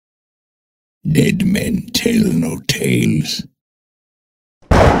Dead men tell no tales.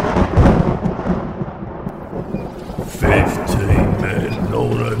 15 men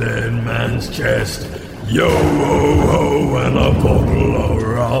older than man's chest. Yo ho ho and a bottle of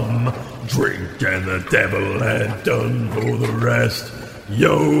rum. Drink and the devil had done for the rest.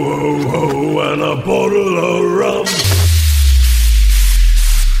 Yo ho ho and a bottle of rum.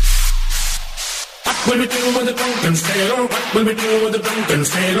 What will we do with the drunken sailor? What will we do with the drunken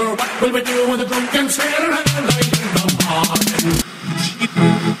sailor? What will we do with the drunken sailor?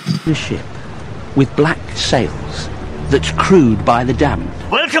 The ship with black sails that's crewed by the damned.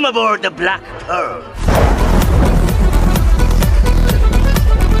 Welcome aboard the Black Pearl.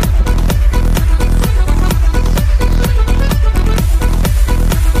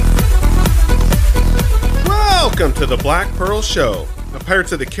 Welcome to the Black Pearl Show, a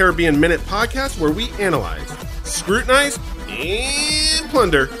Pirates of the Caribbean Minute podcast where we analyze, scrutinize, and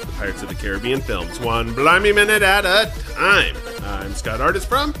plunder the Pirates of the Caribbean films, one blimey minute at a time. I'm Scott Artist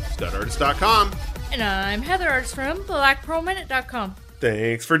from ScottArtist.com. And I'm Heather Artist from BlackPearlMinute.com.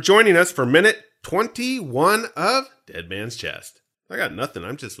 Thanks for joining us for minute 21 of Dead Man's Chest. I got nothing.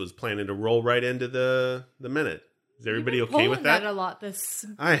 I just was planning to roll right into the minute. Is everybody okay with that? A lot this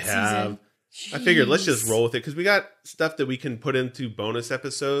I have. season. I figured let's just roll with it because we got stuff that we can put into bonus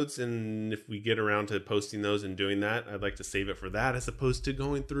episodes, and if we get around to posting those and doing that, I'd like to save it for that as opposed to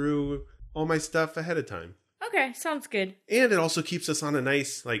going through all my stuff ahead of time. Okay, sounds good. And it also keeps us on a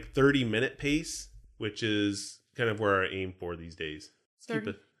nice 30-minute pace, which is kind of where I aim for these days. Keep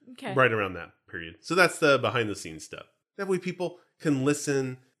it right around that period. So that's the behind-the-scenes stuff. That way people can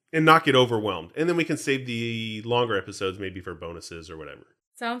listen and not get overwhelmed. And then we can save the longer episodes maybe for bonuses or whatever.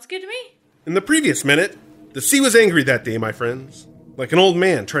 Sounds good to me. In the previous minute, the sea was angry that day, my friends. Like an old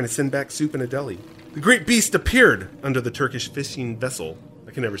man trying to send back soup in a deli. The great beast appeared under the Turkish fishing vessel. I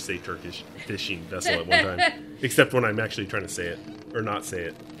can never say Turkish fishing vessel at one time. Except when I'm actually trying to say it. Or not say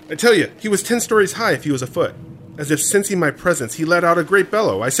it. I tell you, he was 10 stories high if he was a foot. As if sensing my presence, he let out a great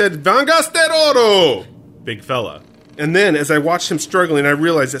bellow. I said, "Vangas de oro!" Big fella. And then, as I watched him struggling, I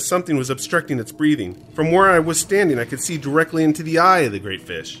realized that something was obstructing its breathing. From where I was standing, I could see directly into the eye of the great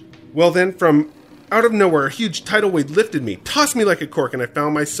fish. Well then, from out of nowhere, a huge tidal wave lifted me, tossed me like a cork, and I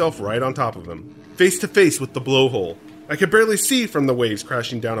found myself right on top of him, face to face with the blowhole. I could barely see from the waves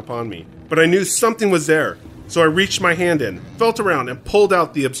crashing down upon me, but I knew something was there, so I reached my hand in, felt around, and pulled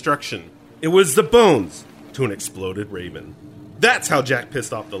out the obstruction. It was the bones to an exploded raven. That's how Jack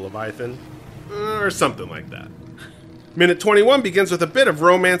pissed off the Leviathan, or something like that. Minute 21 begins with a bit of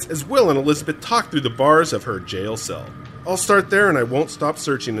romance as Will and Elizabeth talk through the bars of her jail cell. I'll start there and I won't stop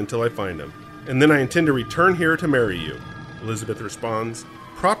searching until I find him. And then I intend to return here to marry you. Elizabeth responds,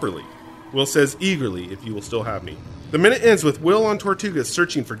 properly. Will says eagerly, if you will still have me. The minute ends with Will on Tortuga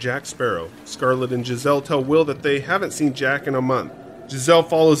searching for Jack Sparrow. Scarlett and Giselle tell Will that they haven't seen Jack in a month. Giselle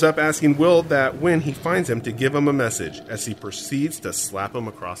follows up asking Will that when he finds him to give him a message as he proceeds to slap him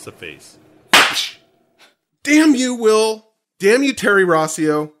across the face. Damn you, Will. Damn you, Terry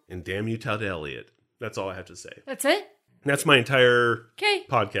Rossio. And damn you, Todd Elliott. That's all I have to say. That's it? That's my entire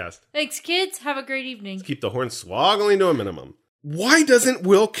podcast. Thanks, kids. Have a great evening. Let's keep the horn swoggling to a minimum. Why doesn't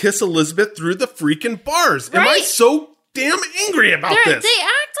Will kiss Elizabeth through the freaking bars? Right? Am I so damn angry about this? They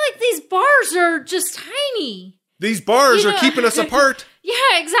act like these bars are just tiny. These bars are keeping us apart. Yeah,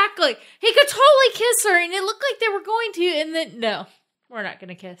 exactly. He could totally kiss her, and it looked like they were going to, and then, no, we're not going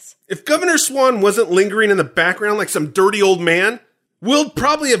to kiss. If Governor Swan wasn't lingering in the background like some dirty old man, Will'd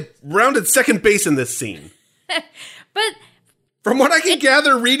probably have rounded second base in this scene. But from what I can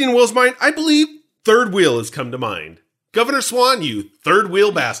gather reading Will's mind, I believe third wheel has come to mind. Governor Swan, you third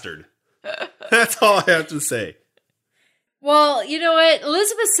wheel bastard. That's all I have to say. Well, you know what?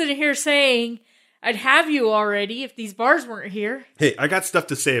 Elizabeth's sitting here saying, I'd have you already if these bars weren't here. Hey, I got stuff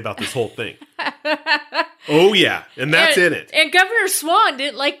to say about this whole thing. Oh, yeah. And that's in it. And Governor Swan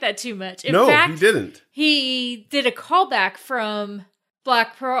didn't like that too much. In fact, he didn't. He did a callback from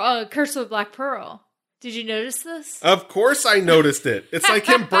Black Pearl, Curse of Black Pearl. Did you notice this? Of course I noticed it. It's like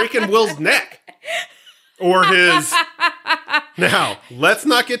him breaking Will's neck. Or his... Now, let's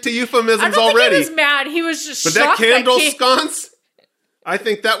not get to euphemisms already. I don't think he was mad. He was just but shocked. But that candle sconce, I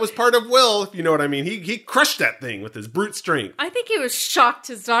think that was part of Will, if you know what I mean. He crushed that thing with his brute strength. I think he was shocked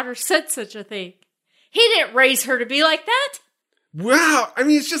his daughter said such a thing. He didn't raise her to be like that. Wow. I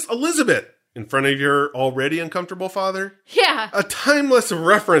mean, it's just Elizabeth. In front of your already uncomfortable father? Yeah. A timeless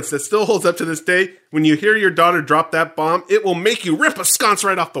reference that still holds up to this day. When you hear your daughter drop that bomb, it will make you rip a sconce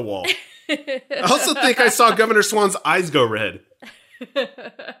right off the wall. I also think I saw Governor Swan's eyes go red.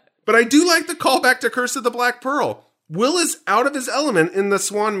 But I do like the callback to Curse of the Black Pearl. Will is out of his element in the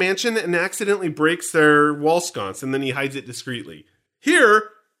Swan Mansion and accidentally breaks their wall sconce, and then he hides it discreetly. Here,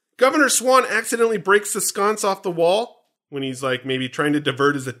 Governor Swan accidentally breaks the sconce off the wall when he's like maybe trying to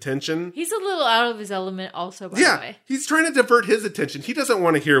divert his attention. He's a little out of his element also, by the way. He's trying to divert his attention. He doesn't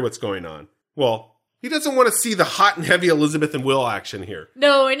want to hear what's going on. Well, he doesn't want to see the hot and heavy Elizabeth and Will action here.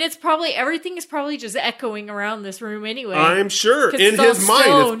 No, and everything is probably just echoing around this room anyway. I'm sure. In his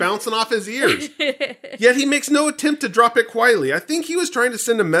mind, it's bouncing off his ears. Yet he makes no attempt to drop it quietly. I think he was trying to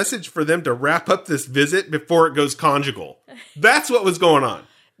send a message for them to wrap up this visit before it goes conjugal. That's what was going on.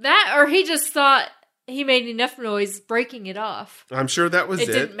 That, or he just thought he made enough noise breaking it off. I'm sure that was it.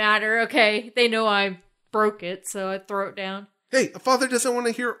 It didn't matter. Okay, they know I broke it, so I throw it down. Hey, a father doesn't want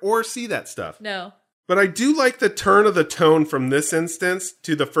to hear or see that stuff. No. But I do like the turn of the tone from this instance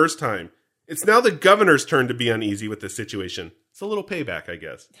to the first time. It's now the governor's turn to be uneasy with the situation. It's a little payback, I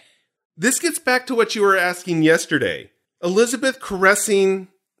guess. This gets back to what you were asking yesterday. Elizabeth caressing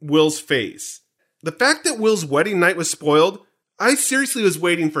Will's face. The fact that Will's wedding night was spoiled, I seriously was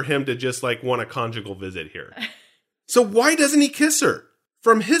waiting for him to just want a conjugal visit here. So why doesn't he kiss her?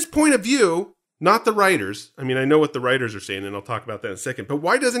 From his point of view, not the writers. I mean, I know what the writers are saying, and I'll talk about that in a second. But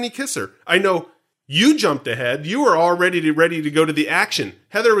why doesn't he kiss her? I know you jumped ahead. You were all ready to go to the action.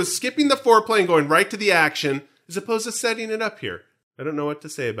 Heather was skipping the foreplay and going right to the action, as opposed to setting it up here. I don't know what to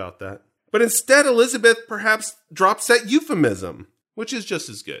say about that. But instead, Elizabeth perhaps drops that euphemism, which is just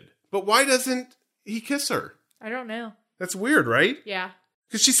as good. But why doesn't he kiss her? I don't know. That's weird, right? Yeah.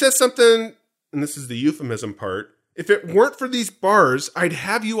 Because she says something, and this is the euphemism part, if it weren't for these bars, I'd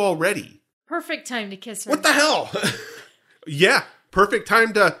have you already. Perfect time to kiss her. What the hell? Yeah, perfect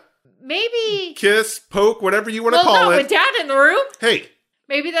time to maybe kiss, poke, whatever you want to call it. With Dad in the room. Hey.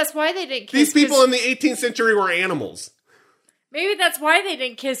 Maybe that's why they didn't kiss. These people in the 18th century were animals. Maybe that's why they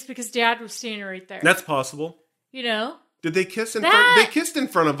didn't kiss, because Dad was standing right there. That's possible. You know? Did they kiss in front? They kissed in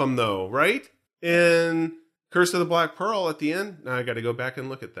front of him, though, right? In Curse of the Black Pearl at the end. Now I got to go back and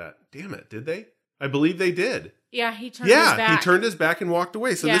look at that. Damn it, did they? I believe they did. Yeah, he turned his back. Yeah, he turned his back and walked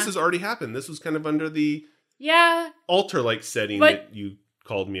away. So this has already happened. This was kind of under the altar-like setting that you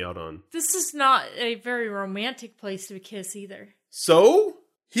called me out on. This is not a very romantic place to kiss either. So,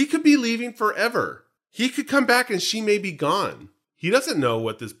 he could be leaving forever. He could come back and she may be gone. He doesn't know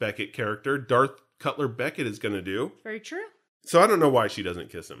what this Beckett character, Darth Cutler Beckett, is going to do. Very true. So I don't know why she doesn't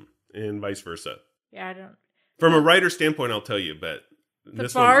kiss him, and vice versa. Yeah, I don't. From a writer standpoint, I'll tell you, but the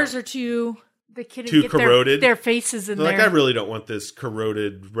bars are too... They couldn't too get corroded. Their faces in there. Like, I really don't want this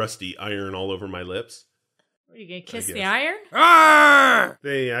corroded, rusty iron all over my lips. What, are you going to kiss the iron? Ah!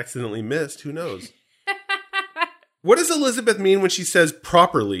 They accidentally missed. Who knows? What does Elizabeth mean when she says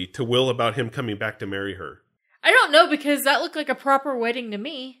properly to Will about him coming back to marry her? I don't know, because that looked like a proper wedding to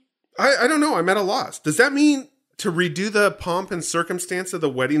me. I don't know. I'm at a loss. Does that mean to redo the pomp and circumstance of the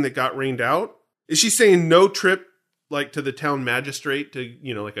wedding that got rained out? Is she saying no trip to the town magistrate to,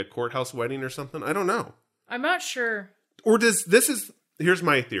 like a courthouse wedding or something? I don't know. I'm not sure. Or here's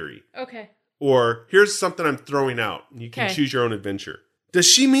my theory. Okay. Or here's something I'm throwing out. You can choose your own adventure. Does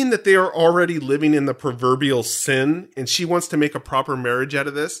she mean that they are already living in the proverbial sin and she wants to make a proper marriage out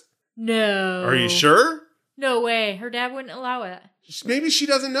of this? No. Are you sure? No way. Her dad wouldn't allow it. Maybe she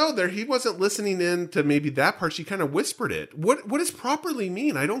doesn't know. He wasn't listening in to maybe that part. She kind of whispered it. What does properly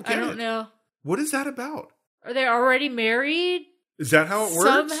mean? I don't get it. I don't know. What is that about? Are they already married? Is that how it works?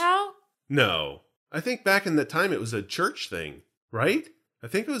 Somehow? No. I think back in the time it was a church thing, right? I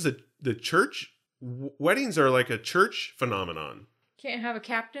think it was the church. Weddings are like a church phenomenon. Can't have a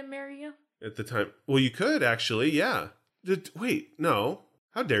captain marry you? At the time. Well, you could actually, yeah. Wait, no.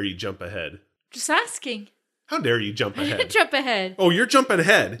 How dare you jump ahead? Just asking. How dare you jump ahead? I didn't jump ahead. Oh, you're jumping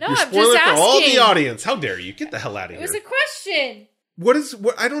ahead. No, you're I'm spoiling just for all asking. the audience. How dare you? Get the hell out of here. It was a question. What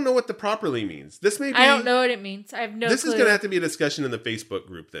I don't know what the properly means. This may be. I don't know what it means. I have no clue. This is going to have to be a discussion in the Facebook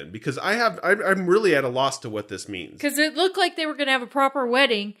group then, because I'm really at a loss to what this means. Because it looked like they were going to have a proper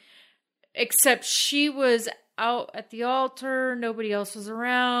wedding, except she was out at the altar, nobody else was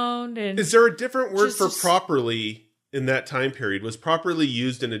around. And is there a different word for properly in that time period? Was properly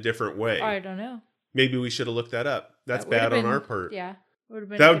used in a different way? I don't know. Maybe we should have looked that up. That's bad on our part. Yeah.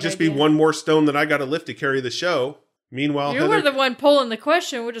 That would just be one more stone that I got to lift to carry the show. Meanwhile, you were the one pulling the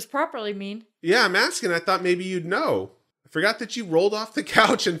question. What does properly mean? Yeah, I'm asking. I thought maybe you'd know. I forgot that you rolled off the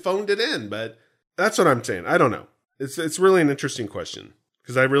couch and phoned it in, but that's what I'm saying. I don't know. It's really an interesting question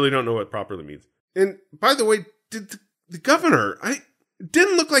because I really don't know what properly means. And by the way, did the governor,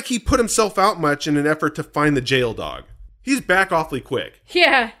 didn't look like he put himself out much in an effort to find the jail dog. He's back awfully quick.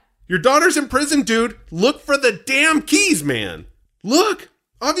 Yeah. Your daughter's in prison, dude. Look for the damn keys, man. Look.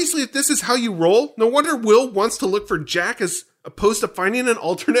 Obviously, if this is how you roll, no wonder Will wants to look for Jack as opposed to finding an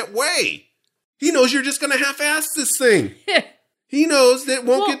alternate way. He knows you're just going to half-ass this thing. He knows that it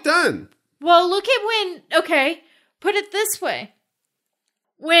won't get done. Well, look at when... Okay, put it this way.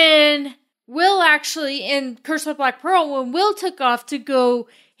 When Will actually, in Curse of the Black Pearl, when Will took off to go...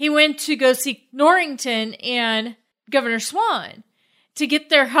 He went to go see Norrington and Governor Swan to get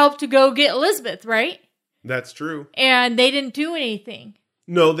their help to go get Elizabeth, right? That's true. And they didn't do anything.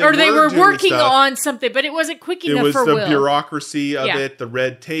 No, they were working on something, but it wasn't quick enough for Will. It was the bureaucracy of it, the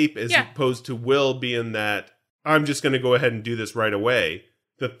red tape, as opposed to Will being that, I'm just going to go ahead and do this right away.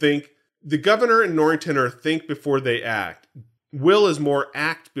 The governor and Norrington are think before they act. Will is more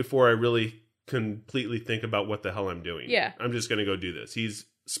act before I really completely think about what the hell I'm doing. Yeah. I'm just going to go do this. He's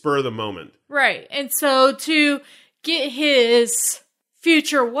spur of the moment. Right. And so to get his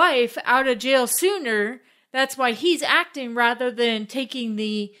future wife out of jail sooner... That's why he's acting rather than taking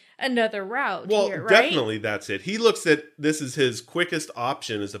another route. Well, here, right? Definitely that's it. He looks at this as his quickest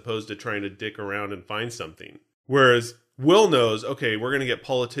option as opposed to trying to dick around and find something. Whereas Will knows, okay, we're going to get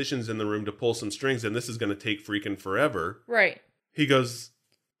politicians in the room to pull some strings and this is going to take freaking forever. Right. He goes,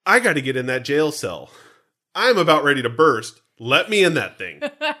 I got to get in that jail cell. I'm about ready to burst. Let me in that thing.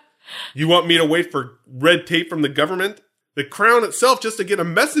 You want me to wait for red tape from the government? The Crown itself, just to get a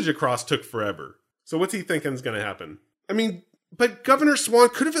message across, took forever. So what's he thinking is going to happen? I mean, but Governor Swan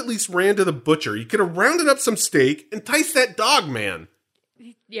could have at least ran to the butcher. He could have rounded up some steak, enticed that dog man.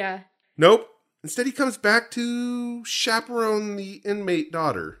 Yeah. Nope. Instead, he comes back to chaperone the inmate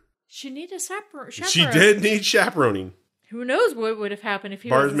daughter. She needed a chaperone. She did need chaperoning. Who knows what would have happened if he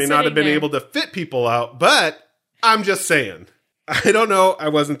Bars may not have been able to fit people out, but I'm just saying. I don't know. I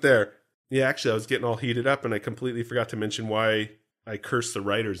wasn't there. Yeah, actually, I was getting all heated up, and I completely forgot to mention why I cursed the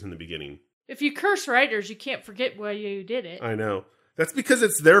writers in the beginning. If you curse writers, you can't forget why you did it. I know. That's because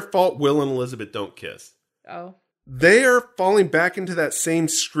it's their fault Will and Elizabeth don't kiss. Oh. They are falling back into that same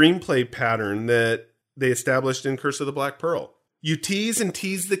screenplay pattern that they established in Curse of the Black Pearl. You tease and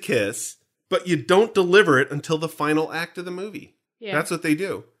tease the kiss, but you don't deliver it until the final act of the movie. Yeah. That's what they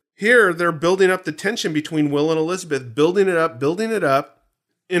do. Here, they're building up the tension between Will and Elizabeth, building it up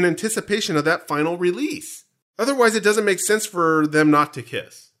in anticipation of that final release. Otherwise, it doesn't make sense for them not to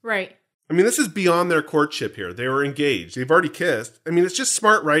kiss. Right. I mean, this is beyond their courtship here. They were engaged. They've already kissed. I mean, it's just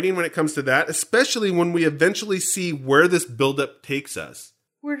smart writing when it comes to that, especially when we eventually see where this buildup takes us.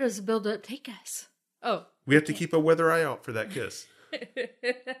 Where does the buildup take us? Oh. We have to keep a weather eye out for that kiss.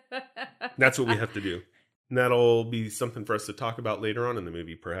 That's what we have to do. And that'll be something for us to talk about later on in the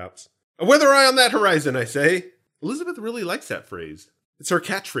movie, perhaps. A weather eye on that horizon, I say. Elizabeth really likes that phrase. It's her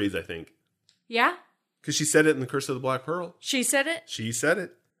catchphrase, I think. Yeah? Because she said it in The Curse of the Black Pearl. She said it? She said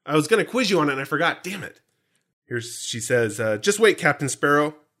it. I was going to quiz you on it and I forgot. Damn it. She says, just wait, Captain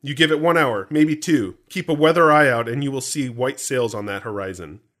Sparrow. You give it 1 hour, maybe 2. Keep a weather eye out and you will see white sails on that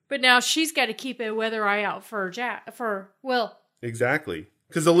horizon. But now she's got to keep a weather eye out for Will. Exactly.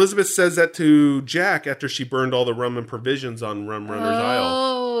 Because Elizabeth says that to Jack after she burned all the rum and provisions on Rum Runner's Isle.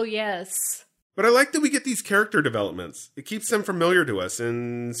 Oh, yes. But I like that we get these character developments. It keeps them familiar to us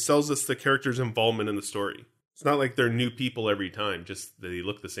and sells us the character's involvement in the story. It's not like they're new people every time, just they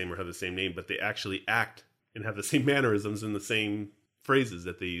look the same or have the same name, but they actually act and have the same mannerisms and the same phrases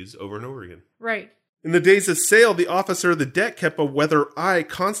that they use over and over again. Right. In the days of sail, the officer of the deck kept a weather eye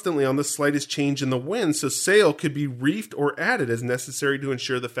constantly on the slightest change in the wind, so sail could be reefed or added as necessary to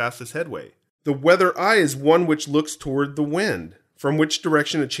ensure the fastest headway. The weather eye is one which looks toward the wind, from which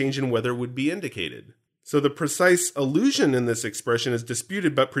direction a change in weather would be indicated. So the precise allusion in this expression is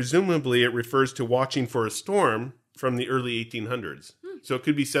disputed, but presumably it refers to watching for a storm from the early 1800s. So it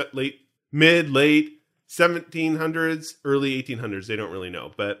could be set late 1700s, early 1800s. They don't really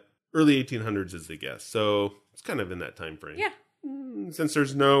know, but early 1800s is the guess. So it's kind of in that time frame. Yeah. Since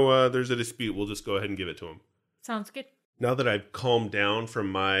there's a dispute, we'll just go ahead and give it to him. Sounds good. Now that I've calmed down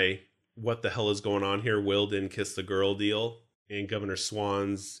from my what the hell is going on here, Will didn't kiss the girl deal, and Governor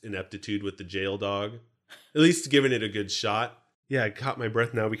Swan's ineptitude with the jail dog, at least giving it a good shot. Yeah, I caught my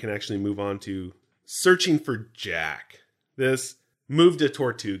breath. Now we can actually move on to searching for Jack. This move to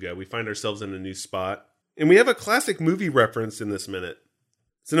Tortuga. We find ourselves in a new spot. And we have a classic movie reference in this minute.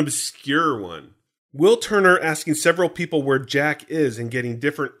 It's an obscure one. Will Turner asking several people where Jack is and getting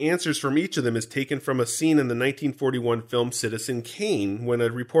different answers from each of them is taken from a scene in the 1941 film Citizen Kane, when a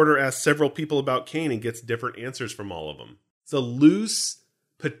reporter asks several people about Kane and gets different answers from all of them. It's a loose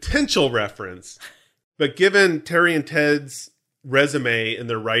potential reference, but given Terry and Ted's resume and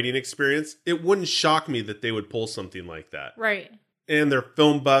their writing experience, it wouldn't shock me that they would pull something like that. Right. And they're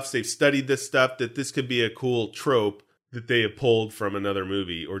film buffs, they've studied this stuff, that this could be a cool trope. that they have pulled from another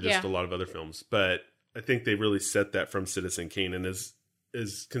movie or just Yeah. a lot of other films. But I think they really set that from Citizen Kane, and is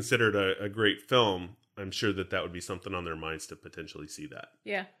considered a great film. I'm sure that would be something on their minds to potentially see that.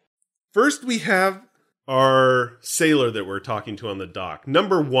 Yeah. First, we have our sailor that we're talking to on the dock.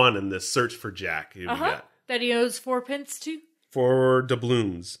 Number 1 in this search for Jack. Who we got? That he owes 4 pence to? For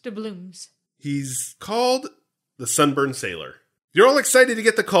doubloons. Doubloons. He's called the Sunburned Sailor. You're all excited to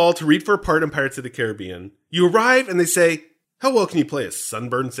get the call to read for a part in Pirates of the Caribbean. You arrive and they say, how well can you play a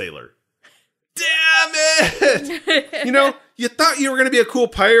sunburned sailor? Damn it! You thought you were going to be a cool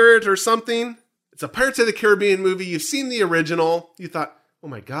pirate or something. It's a Pirates of the Caribbean movie. You've seen the original. You thought, oh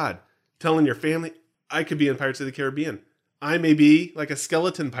my God, telling your family, I could be in Pirates of the Caribbean. I may be like a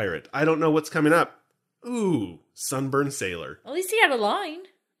skeleton pirate. I don't know what's coming up. Ooh, sunburned sailor. At least he had a line.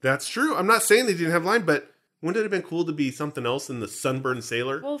 That's true. I'm not saying they didn't have a line, but wouldn't it have been cool to be something else than the sunburned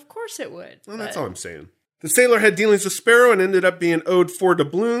sailor? Well, of course it would. Well, that's all I'm saying. The sailor had dealings with Sparrow and ended up being owed 4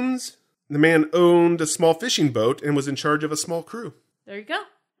 doubloons. The man owned a small fishing boat and was in charge of a small crew. There you go.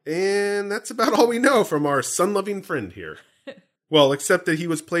 And that's about all we know from our sun-loving friend here. Well, except that he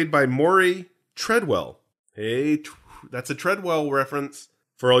was played by Maury Treadwell. Hey, that's a Treadwell reference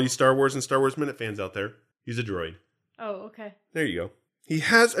for all you Star Wars and Star Wars Minute fans out there. He's a droid. Oh, okay. There you go. He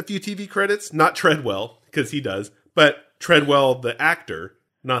has a few TV credits, not Treadwell, because he does, but Treadwell, the actor,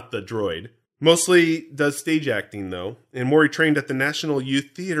 not the droid. Mostly does stage acting, though, and Maury trained at the National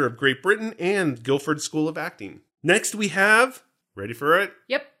Youth Theatre of Great Britain and Guildford School of Acting. Next we have, ready for it?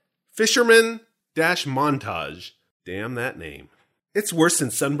 Yep. Fisherman-Montage. Damn that name. It's worse than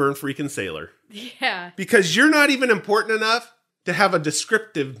Sunburn Freaking Sailor. Yeah. Because you're not even important enough to have a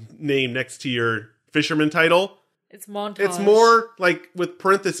descriptive name next to your fisherman title. It's montage. It's more like with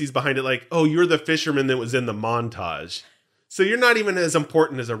parentheses behind it, like, oh, you're the fisherman that was in the montage. So you're not even as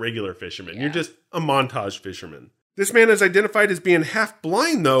important as a regular fisherman. Yeah. You're just a montage fisherman. This man is identified as being half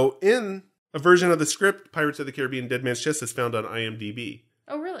blind, though, in a version of the script, Pirates of the Caribbean Dead Man's Chest, is found on IMDb.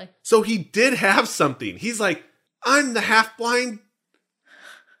 Oh, really? So he did have something. He's like, I'm the half blind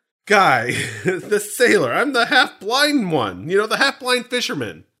guy, the sailor. I'm the half blind one. The half blind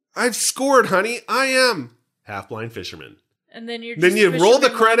fisherman. I've scored, honey. I am half blind fisherman. And then you roll the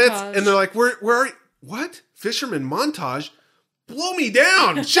credits, montage. and they're like, where are you? What? Fisherman montage? Blow me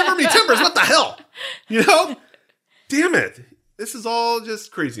down. Shiver me timbers. What the hell? Damn it. This is all just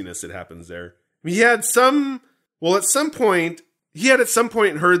craziness that happens there. He had at some point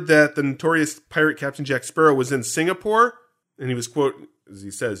heard that the notorious pirate Captain Jack Sparrow was in Singapore, and he was, quote, as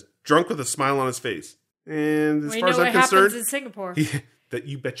he says, drunk with a smile on his face. And as far as I'm concerned, in Singapore. that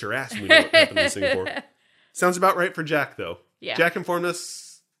you bet your ass we know what happened in Singapore. Sounds about right for Jack, though. Yeah. Jack informed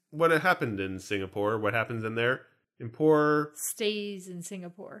us what had happened in Singapore, what happens in there. Stays in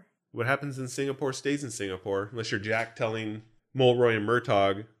Singapore. What happens in Singapore stays in Singapore, unless you're Jack telling Mulroy and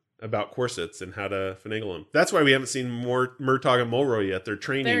Murtaugh about corsets and how to finagle them. That's why we haven't seen Murtaugh and Mulroy yet. They're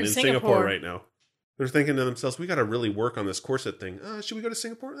training in Singapore right now. They're thinking to themselves, we got to really work on this corset thing. Should we go to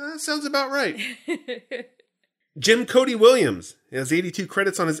Singapore? That sounds about right. Jim Cody Williams has 82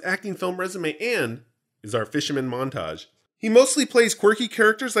 credits on his acting film resume and is our fisherman montage. He mostly plays quirky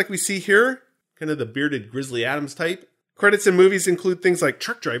characters like we see here, kind of the bearded Grizzly Adams type. Credits in movies include things like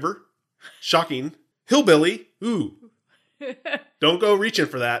Truck Driver, Shocking, Hillbilly, ooh, don't go reaching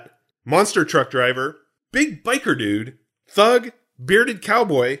for that, Monster Truck Driver, Big Biker Dude, Thug, Bearded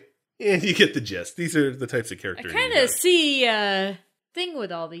Cowboy, and you get the gist. These are the types of characters. I kind of see a thing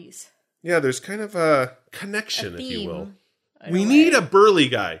with all these. Yeah, there's kind of a connection, if you will. We way. need a burly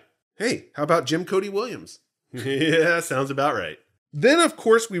guy. Hey, how about Jim Cody Williams? Yeah, sounds about right. Then, of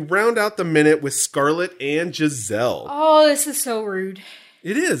course, we round out the minute with Scarlett and Giselle. Oh, this is so rude.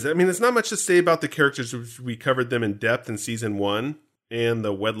 It is. I mean, there's not much to say about the characters. We covered them in depth in season 1 and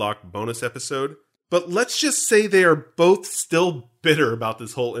the Wedlock bonus episode. But let's just say they are both still bitter about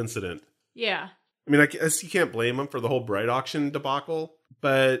this whole incident. Yeah. I mean, I guess you can't blame them for the whole bride auction debacle,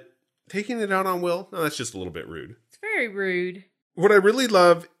 but taking it out on Will, no, that's just a little bit rude. It's very rude. What I really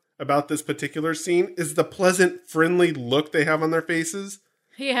love about this particular scene is the pleasant, friendly look they have on their faces.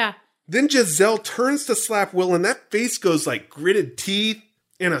 Yeah. Then Giselle turns to slap Will, and that face goes like gritted teeth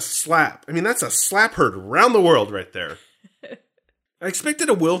and a slap. I mean, that's a slap heard around the world right there. I expected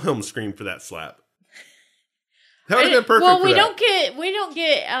a Wilhelm scream for that slap. That would have been perfect. Well, we don't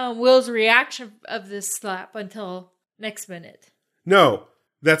get Will's reaction of this slap until next minute. No,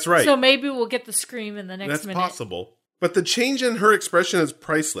 that's right. So maybe we'll get the scream in the next minute. That's possible. But the change in her expression is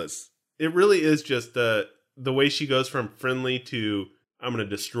priceless. It really is just the way she goes from friendly to I'm going to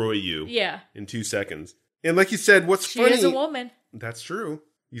destroy you. Yeah. In 2 seconds. And like you said, what's funny? She is a woman. That's true.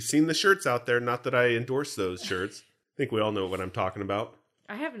 You've seen the shirts out there. Not that I endorse those shirts. think we all know what I'm talking about.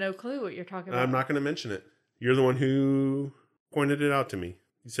 I have no clue what you're talking about. I'm not going to mention it. You're the one who pointed it out to me.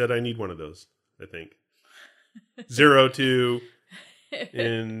 You said I need one of those, I think. 0 to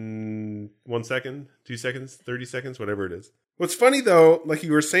in 1 second, 2 seconds, 30 seconds, whatever it is. What's funny, though, like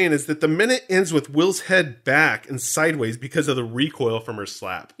you were saying, is that the minute ends with Will's head back and sideways because of the recoil from her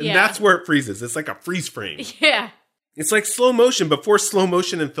slap. And that's where it freezes. It's like a freeze frame. Yeah. It's like slow motion before slow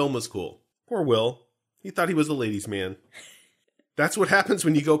motion in film was cool. Poor Will. He thought he was a ladies' man. That's what happens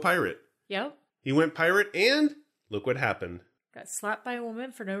when you go pirate. Yep. He went pirate and look what happened. Got slapped by a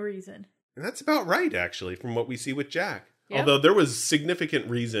woman for no reason. And that's about right, actually, from what we see with Jack. Yep. Although there was significant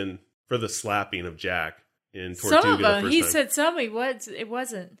reason for the slapping of Jack in Tortuga. Some of them. He time. said some. It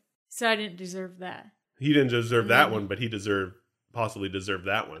wasn't. So I didn't deserve that. He didn't deserve that one, but he possibly deserved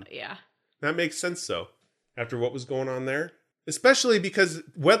that one. Yeah. That makes sense, though, after what was going on there. Especially because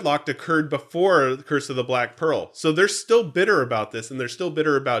wedlock occurred before the Curse of the Black Pearl. So they're still bitter about this, and they're still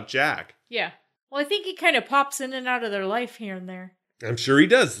bitter about Jack. Yeah. Well, I think he kind of pops in and out of their life here and there. I'm sure he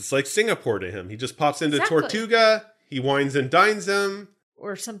does. It's like Singapore to him. He just pops into Tortuga, he wines and dines them.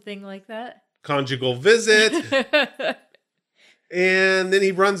 Or something like that. Conjugal visit. And then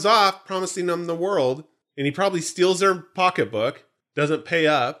he runs off, promising them the world. And he probably steals their pocketbook, doesn't pay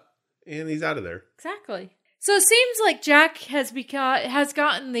up, and he's out of there. Exactly. So it seems like Jack has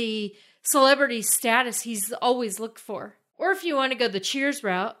gotten the celebrity status he's always looked for. Or if you want to go the Cheers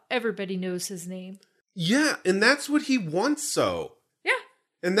route, everybody knows his name. Yeah, and that's what he wants, so. Yeah.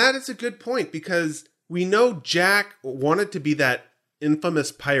 And that is a good point, because we know Jack wanted to be that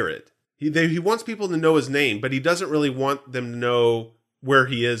infamous pirate. He wants people to know his name, but he doesn't really want them to know where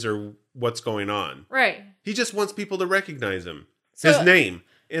he is or what's going on. Right. He just wants people to recognize him, his name.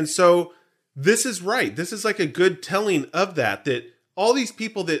 And so this is right. This is like a good telling of that all these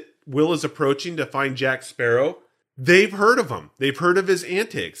people that Will is approaching to find Jack Sparrow, they've heard of him. They've heard of his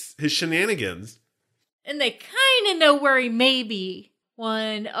antics, his shenanigans. And they kind of know where he may be.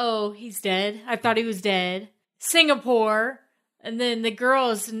 One, oh, he's dead. I thought he was dead. Singapore. And then the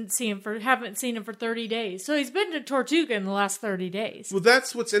girls haven't seen him for 30 days. So he's been to Tortuga in the last 30 days. Well,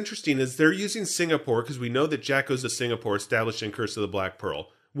 that's what's interesting is they're using Singapore because we know that Jack goes to Singapore, established in Curse of the Black Pearl.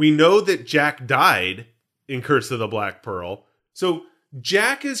 We know that Jack died in Curse of the Black Pearl. So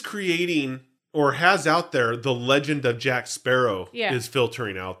Jack is creating or has out there the legend of Jack Sparrow is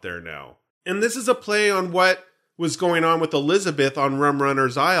filtering out there now. And this is a play on what was going on with Elizabeth on Rum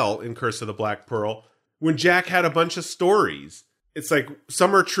Runner's Isle in Curse of the Black Pearl when Jack had a bunch of stories. It's like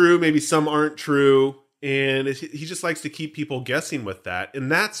some are true, maybe some aren't true. And he just likes to keep people guessing with that. And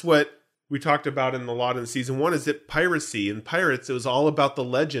that's what we talked about in a lot in season 1 is that piracy and pirates, it was all about the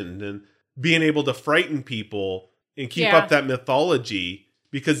legend and being able to frighten people and keep up that mythology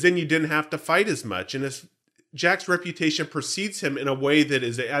because then you didn't have to fight as much. And if Jack's reputation precedes him in a way that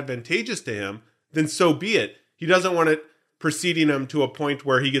is advantageous to him, then so be it. He doesn't want it preceding him to a point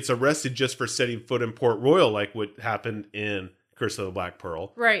where he gets arrested just for setting foot in Port Royal like what happened in Curse of the Black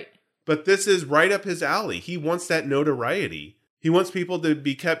Pearl. Right. But this is right up his alley. He wants that notoriety. He wants people to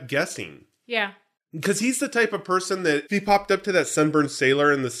be kept guessing. Yeah. Because he's the type of person that if he popped up to that sunburned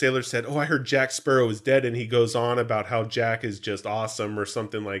sailor and the sailor said, oh, I heard Jack Sparrow is dead, and he goes on about how Jack is just awesome or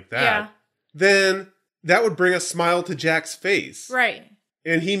something like that, then that would bring a smile to Jack's face. Right.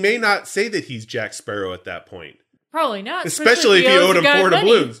 And he may not say that he's Jack Sparrow at that point. Probably not. Especially if he owed him 4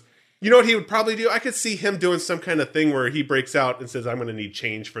 doubloons. You know what he would probably do? I could see him doing some kind of thing where he breaks out and says, I'm going to need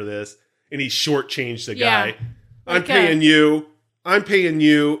change for this. And he shortchanged the guy. I'm paying you.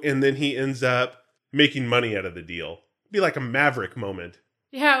 And then he ends up making money out of the deal. It'd be like a Maverick moment.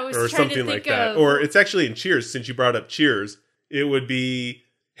 Yeah, I was or trying something to like think that. of... Or it's actually in Cheers, since you brought up Cheers. It would be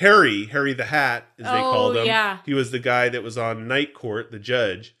Harry the Hat, as they called him. Yeah. He was the guy that was on Night Court, the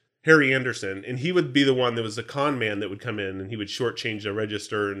judge. Harry Anderson, and he would be the one that was the con man that would come in and he would shortchange the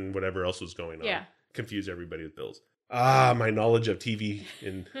register and whatever else was going on. Yeah. Confuse everybody with bills. My knowledge of TV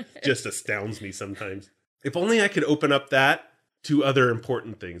just astounds me sometimes. If only I could open up that to other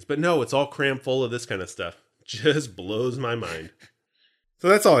important things. But no, it's all crammed full of this kind of stuff. Just blows my mind. So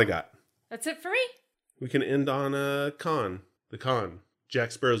that's all I got. That's it for me? We can end on a con. The con.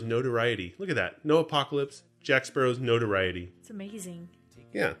 Jack Sparrow's notoriety. Look at that. No apocalypse. Jack Sparrow's notoriety. It's amazing.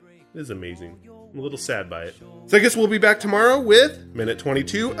 Yeah. It is amazing. I'm a little sad by it. So I guess we'll be back tomorrow with minute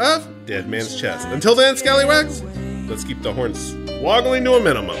 22 of Dead Man's Chest. Until then, Scallywags, let's keep the horns woggling to a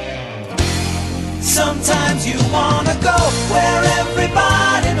minimum. Sometimes you wanna go where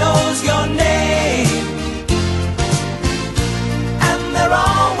everybody knows your name, and they're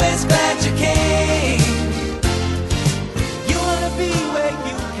always glad you came. You wanna be where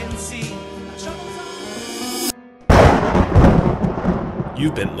you can see.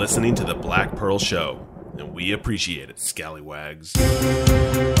 You've been listening to The Black Pearl Show, and we appreciate it, scallywags.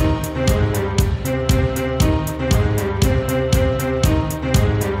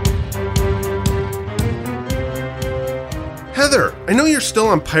 Heather, I know you're still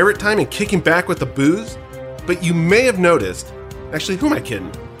on pirate time and kicking back with the booze, but you may have noticed... Actually, who am I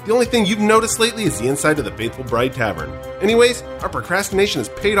kidding? The only thing you've noticed lately is the inside of the Faithful Bride Tavern. Anyways, our procrastination has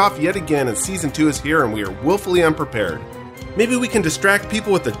paid off yet again, and Season 2 is here, and we are woefully unprepared. Maybe we can distract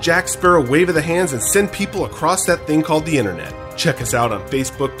people with the Jack Sparrow wave of the hands and send people across that thing called the internet. Check us out on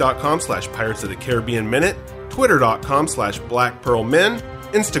Facebook.com/Pirates of the Caribbean Minute, Twitter.com/Black Pearl Men,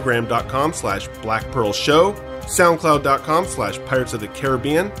 Instagram.com/Black Pearl Show, SoundCloud.com/Pirates of the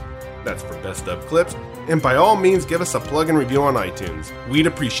Caribbean. That's for best of clips. And by all means, give us a plug and review on iTunes. We'd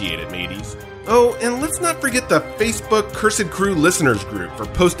appreciate it, mateys. Oh, and let's not forget the Facebook Cursed Crew listeners group for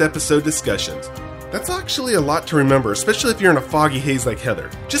post-episode discussions. That's actually a lot to remember, especially if you're in a foggy haze like Heather.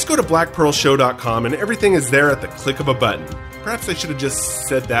 Just go to blackpearlshow.com and everything is there at the click of a button. Perhaps I should have just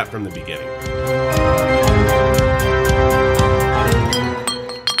said that from the beginning.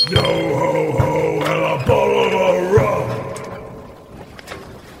 Yo ho ho and a bottle of rum.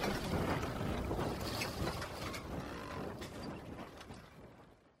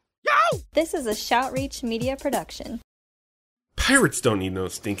 This is a Shoutreach Media production. Pirates don't need no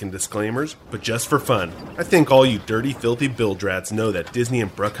stinking disclaimers, but just for fun, I think all you dirty, filthy bildrats know that Disney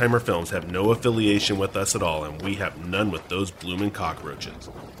and Bruckheimer Films have no affiliation with us at all, and we have none with those bloomin' cockroaches.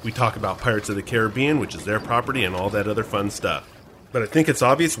 We talk about Pirates of the Caribbean, which is their property, and all that other fun stuff. But I think it's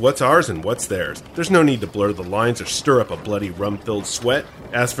obvious what's ours and what's theirs. There's no need to blur the lines or stir up a bloody rum-filled sweat.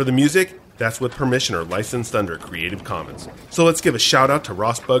 As for the music, that's with permission or licensed under Creative Commons. So let's give a shout out to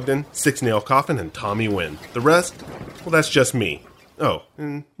Ross Bugden, Six Nail Coffin, and Tommy Wynn. The rest, well, that's just me. Oh,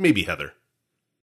 and maybe Heather.